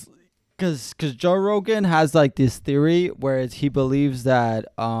cuz Joe Rogan has like this theory where he believes that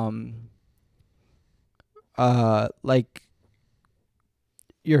like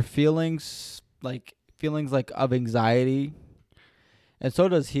your feelings like of anxiety, and so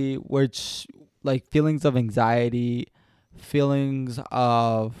does he, which like feelings of anxiety, feelings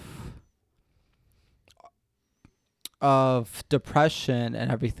of depression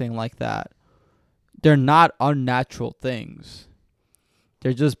and everything like that, they're not unnatural things.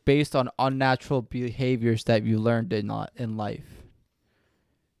 They're just based on unnatural behaviors that you learned in life.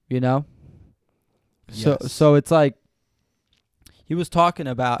 You know? Yes. So it's like he was talking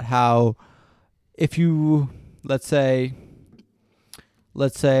about how if you let's say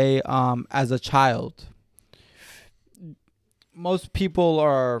as a child, most people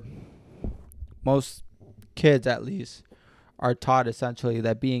are most kids at least are taught essentially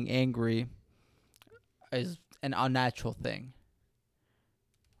that being angry is an unnatural thing.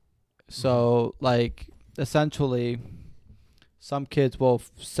 So like essentially some kids will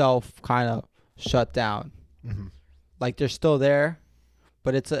self kind of shut down. Mm-hmm. Like they're still there,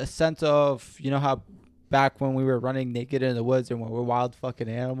 but it's a sense of, you know how back when we were running naked in the woods and when we're wild fucking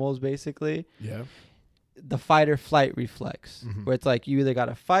animals basically, Yeah. the fight or flight reflex, Mm-hmm. where it's like you either got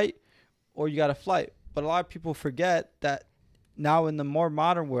to fight or you got to flight. But a lot of people forget that now in the more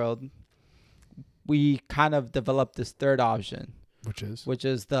modern world, we kind of developed this third option, which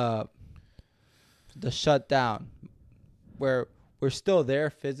is the shutdown, where we're still there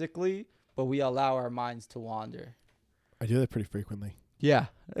physically, but we allow our minds to wander. I do that pretty frequently. Yeah.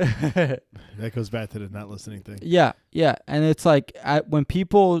 That goes back to the not listening thing. Yeah, and it's like when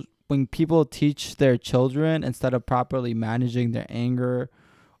people teach their children, instead of properly managing their anger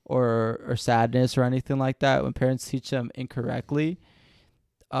or sadness or anything like that, when parents teach them incorrectly,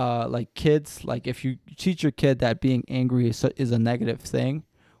 like kids, like if you teach your kid that being angry is a negative thing,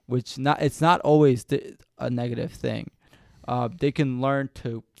 which it's not always a negative thing. They can learn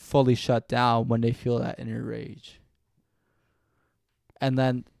to fully shut down when they feel that inner rage. And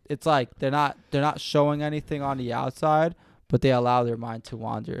then it's like they're not showing anything on the outside, but they allow their mind to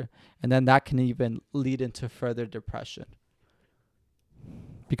wander. And then that can even lead into further depression,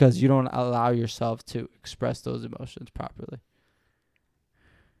 because you don't allow yourself to express those emotions properly.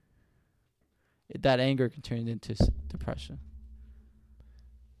 That anger can turn into depression.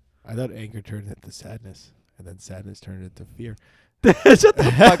 I thought anger turned into sadness, and then sadness turned into fear. Shut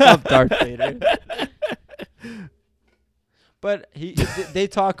the fuck up, Darth Vader. But they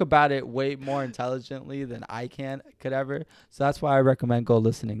talk about it way more intelligently than I could ever. So that's why I recommend going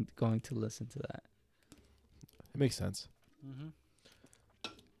to listen to that. It makes sense.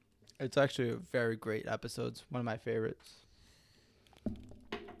 Mm-hmm. It's actually a very great episode. It's one of my favorites.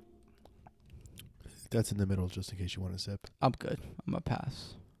 That's in the middle, just in case you want to sip. I'm good. I'm a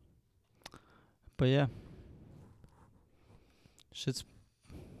pass. But yeah, shit's.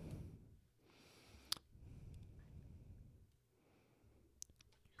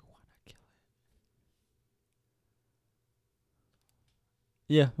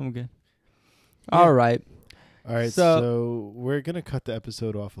 Yeah, I'm good. Yeah. All right. So we're going to cut the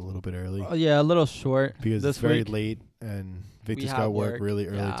episode off a little bit early. Oh, yeah, a little short. Because it's very late, and Victor's got work really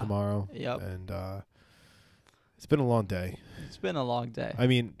early tomorrow. Yep. And it's been a long day. It's been a long day. I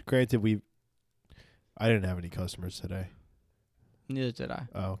mean, granted, I didn't have any customers today. Neither did I.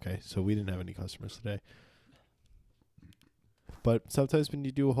 Oh, okay. So we didn't have any customers today. But sometimes when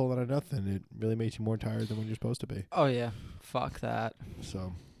you do a whole lot of nothing, it really makes you more tired than when you're supposed to be. Oh, yeah. Fuck that.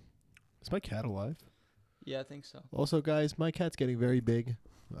 So, is my cat alive? Yeah, I think so. Also, guys, my cat's getting very big.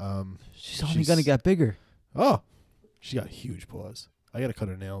 She's only going to get bigger. Oh, she got huge paws. I got to cut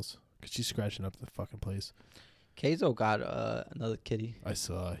her nails because she's scratching up the fucking place. Keizo got another kitty. I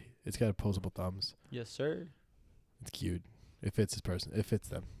saw. It's got opposable thumbs. Yes, sir. It's cute. It fits his person. It fits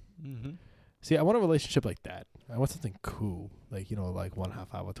them. Mm-hmm. See, I want a relationship like that. I want something cool. Like, like 1/2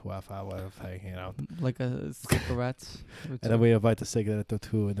 hour, 2/2 hour of hanging out. Like a cigarette. And then we invite the cigarette or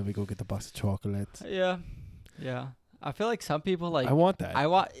two, and then we go get the box of chocolate. Yeah. Yeah. I feel like some people I want that.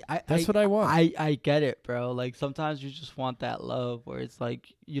 That's what I want. I get it, bro. Like sometimes you just want that love where it's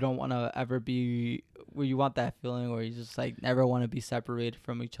like you don't want to ever be where you want that feeling where you just like never want to be separated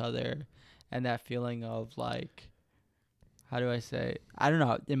from each other, and that feeling of like, how do I say? I don't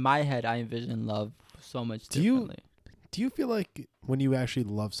know. In my head, I envision love so much differently. Do you feel like when you actually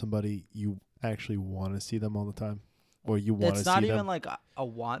love somebody, you actually want to see them all the time? Or you want to see them? It's not even like I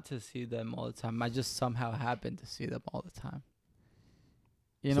want to see them all the time. I just somehow happen to see them all the time.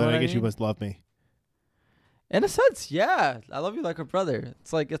 You know what I mean? I guess you must love me. In a sense, yeah. I love you like a brother.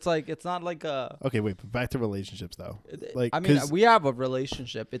 It's not like a... Okay, wait. But back to relationships, though. I mean, we have a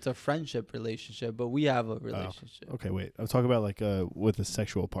relationship. It's a friendship relationship, but we have a relationship. Oh, okay, wait. I'm talking about like with a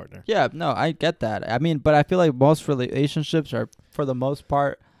sexual partner. Yeah, no, I get that. I mean, but I feel like most relationships are, for the most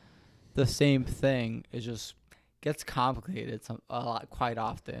part, the same thing. It just gets complicated a lot, quite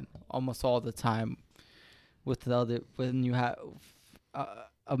often, almost all the time, when you have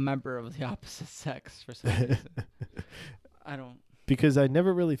a member of the opposite sex for some reason. I don't. Because I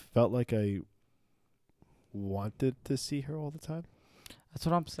never really felt like I wanted to see her all the time. That's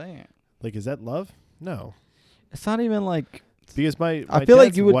what I'm saying. Like, is that love? No. It's not even like. Because I feel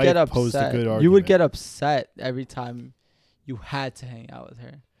like you would get upset. You would get upset every time you had to hang out with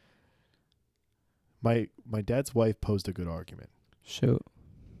her. My dad's wife posed a good argument. Shoot.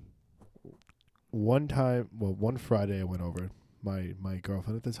 One Friday I went over. My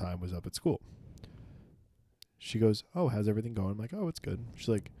girlfriend at the time was up at school. She goes, "Oh, how's everything going?" I'm like, "Oh, it's good." She's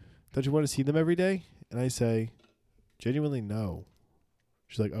like, "Don't you want to see them every day?" And I say, "Genuinely, no."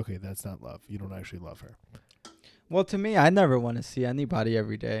 She's like, "Okay, that's not love. You don't actually love her." Well, to me, I never want to see anybody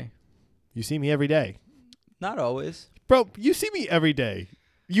every day. You see me every day. Not always. Bro, you see me every day.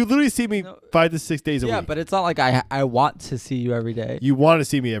 You literally see me 5 to 6 days a week. Yeah, but it's not like I want to see you every day. You want to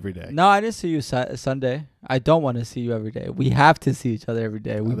see me every day. No, I didn't see you Sunday. I don't want to see you every day. We have to see each other every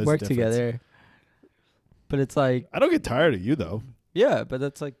day. We work together. But it's like... I don't get tired of you, though. Yeah, but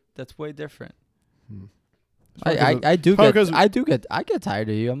that's way different. I get tired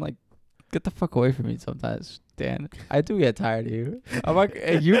of you. I'm like, get the fuck away from me sometimes, Dan. I do get tired of you. I'm like,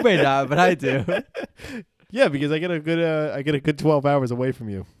 you may not, but I do. Yeah, because I get a good 12 hours away from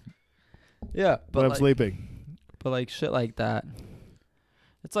you. Yeah, but when I'm sleeping. But like shit like that.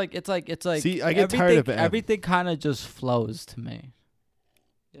 It's like. See, I get tired of it. Everything kind of just flows to me.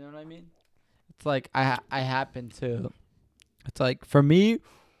 You know what I mean? It's like I happen to. It's like for me,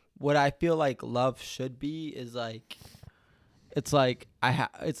 what I feel like love should be is like. It's like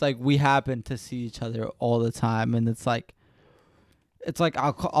it's like we happen to see each other all the time, and it's like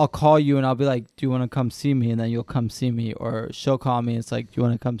I'll call you and I'll be like, "Do you want to come see me?" And then you'll come see me, or she'll call me and it's like, "Do you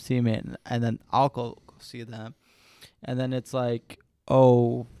want to come see me?" And then I'll go see them, and then it's like,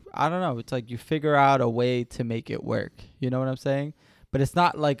 oh, I don't know. It's like you figure out a way to make it work. You know what I'm saying? But it's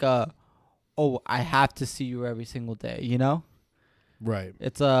not like I have to see you every single day. You know? Right.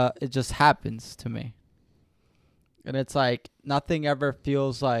 It just happens to me. And it's like nothing ever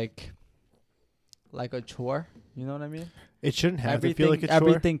feels like a chore. You know what I mean? It shouldn't have to feel like a chore.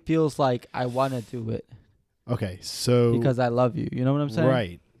 Everything feels like I want to do it. Okay, so... Because I love you. You know what I'm saying?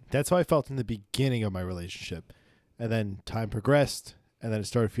 Right. That's how I felt in the beginning of my relationship. And then time progressed, and then it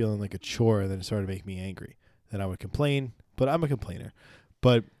started feeling like a chore, and then it started making me angry. Then I would complain, but I'm a complainer.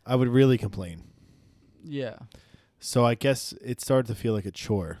 But I would really complain. Yeah. So I guess it started to feel like a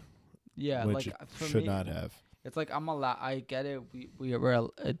chore. Yeah, which like it should not have. It's like I'm allowed. I get it. We're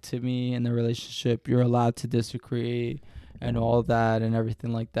to me in the relationship, you're allowed to disagree and all that and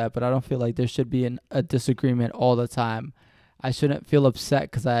everything like that. But I don't feel like there should be a disagreement all the time. I shouldn't feel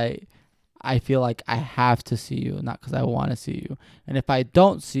upset because I feel like I have to see you, not because I want to see you. And if I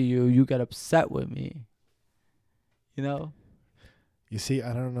don't see you, you get upset with me. You know? You see,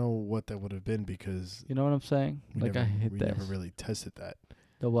 I don't know what that would have been because... You know what I'm saying? We never really tested that.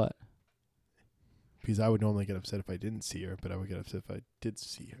 The what? Because I would normally get upset if I didn't see her, but I would get upset if I did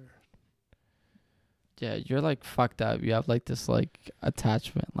see her. Yeah, you're like fucked up. You have like this like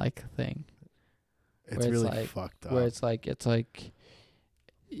attachment like thing. It's really like, fucked up. Where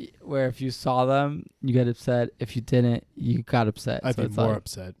where if you saw them, you get upset. If you didn't, you got upset. I'd be more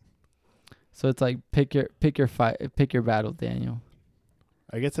upset. So it's like pick your fight, pick your battle, Daniel.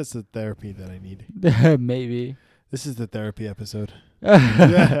 I guess that's the therapy that I need. Maybe. This is the therapy episode.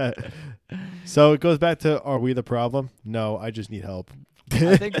 So it goes back to, are we the problem? No, I just need help.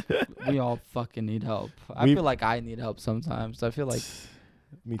 I think we all fucking need help. I feel like I need help sometimes. I feel like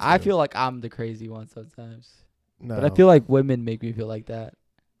I'm the crazy one sometimes. No. But I feel like women make me feel like that.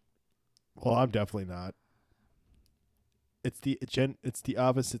 Well, I'm definitely not. It's the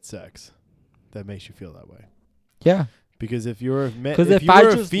opposite sex that makes you feel that way. Yeah. Because if you're a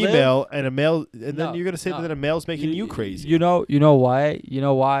female and a male, and then you're gonna say that a male's making you crazy. You know why? You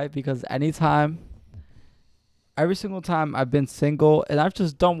know why? Because every single time I've been single and I've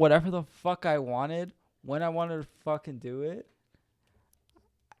just done whatever the fuck I wanted when I wanted to fucking do it.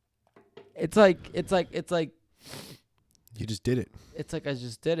 It's like you just did it. It's like I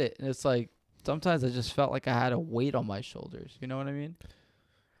just did it, and it's like sometimes I just felt like I had a weight on my shoulders. You know what I mean?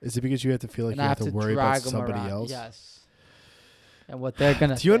 Is it because you have to feel like you have to worry about somebody else? Yes. And what they're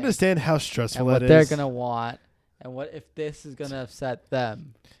gonna do you understand how stressful that is? What they're gonna want, and what if this is gonna upset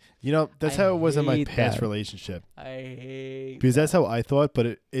them? You know, that's how it was in my past relationship. I hate because that's how I thought,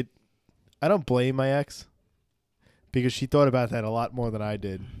 but it I don't blame my ex because she thought about that a lot more than I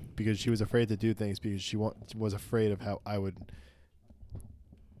did because she was afraid to do things because she was afraid of how I would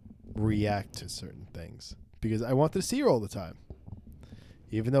react to certain things because I wanted to see her all the time.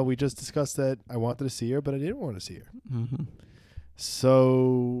 Even though we just discussed that I wanted to see her, but I didn't want to see her. Mm-hmm.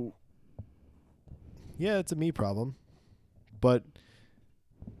 So, yeah, it's a me problem. But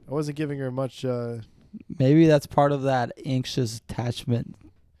I wasn't giving her much... Maybe that's part of that anxious attachment.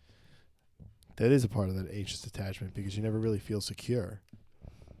 That is a part of that anxious attachment because you never really feel secure.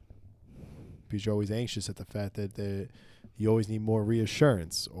 Because you're always anxious at the fact that you always need more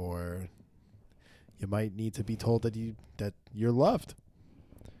reassurance or you might need to be told that you're loved.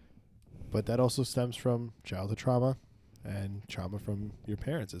 But that also stems from childhood trauma and trauma from your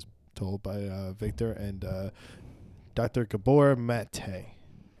parents told by Victor and Dr. Gabor Mate.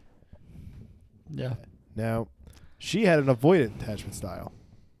 Yeah. Now, she had an avoidant attachment style.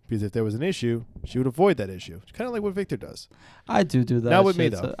 Because if there was an issue, she would avoid that issue. Kind of like what Victor does. I do that. Not with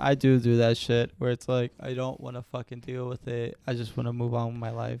shit, me, though. So I do that shit where it's like, I don't want to fucking deal with it. I just want to move on with my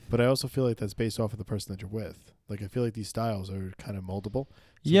life. But I also feel like that's based off of the person that you're with. Like, I feel like these styles are kind of moldable.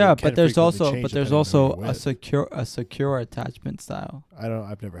 So yeah, but there's also a secure secure attachment style.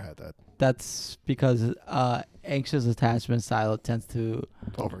 I've never had that. That's because anxious attachment style tends to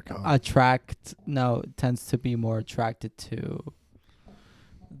overcome. tends to be more attracted to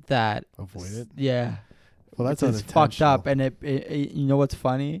that. Avoid it? Yeah. Well, that's it's fucked up. And it you know what's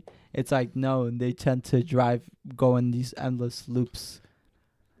funny? It's like, no, they tend to go in these endless loops.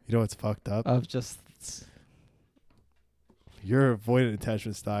 You know what's fucked up? Of just... Your avoidant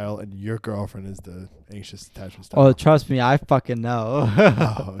attachment style and your girlfriend is the anxious attachment style. Oh, trust me, I fucking know.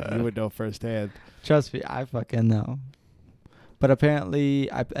 Oh, you would know firsthand. Trust me, I fucking know. But apparently,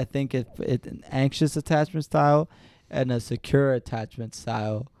 I think if an anxious attachment style and a secure attachment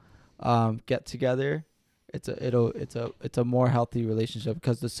style get together, it's a more healthy relationship,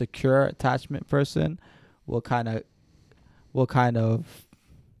 because the secure attachment person will kind of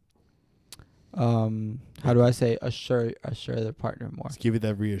how do I say, assure their partner more. Just give you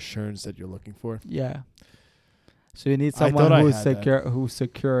that reassurance that you're looking for. Yeah. So you need someone who's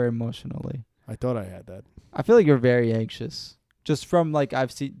secure emotionally. I thought I had that. I feel like you're very anxious. Just from like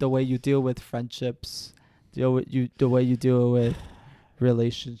I've seen the way you deal with friendships, the way you deal with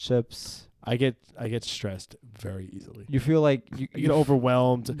relationships. I get stressed very easily. You feel like you get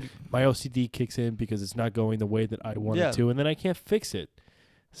overwhelmed. My OCD kicks in because it's not going the way that I want it to, and then I can't fix it.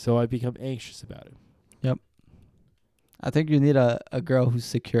 So I become anxious about it. Yep. I think you need a girl who's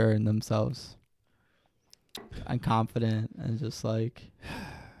secure in themselves and confident and just like.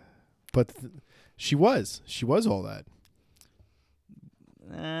 But she was all that.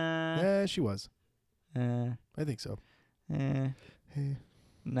 Yeah, she was. I think so.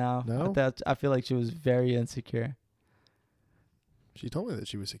 No. I feel like she was very insecure. She told me that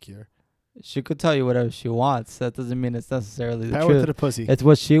she was secure. She could tell you whatever she wants. That doesn't mean it's necessarily the truth. Power to the pussy. It's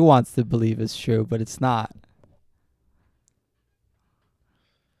what she wants to believe is true, but it's not.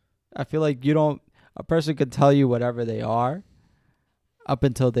 I feel like a person could tell you whatever they are up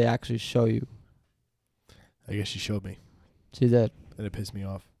until they actually show you. I guess she showed me. She did. And it pissed me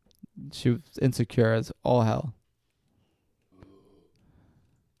off. She was insecure as all hell.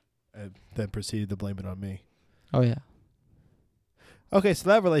 And then proceeded to blame it on me. Oh, yeah. Okay, so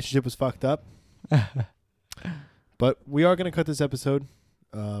that relationship was fucked up. But we are going to cut this episode.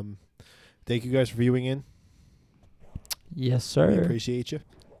 Thank you guys for viewing in. Yes, sir. We appreciate you.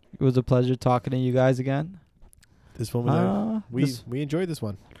 It was a pleasure talking to you guys again. This one was we enjoyed this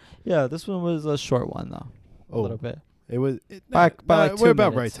one. Yeah, this one was a short one though. A little bit. It was by like 2 we're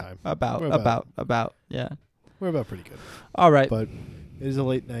about minutes. right time. About yeah. We're about pretty good. All right. But it is a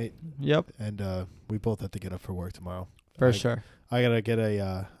late night. Yep. And we both have to get up for work tomorrow. For sure. I gotta get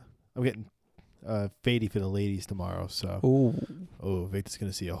I'm getting fadey for the ladies tomorrow, so Victor's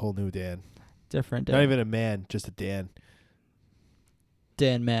gonna see a whole new Dan. Different Dan. Not even a man, just a Dan.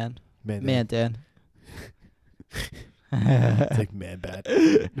 Dan man. Man Dan. It's like man bat.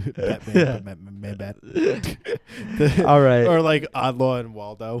 Man bat. All right. Or like Oddlaw and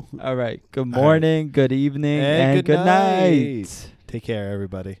Waldo. All right. Good morning, good evening, and good night. Take care,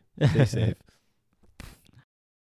 everybody. Stay safe.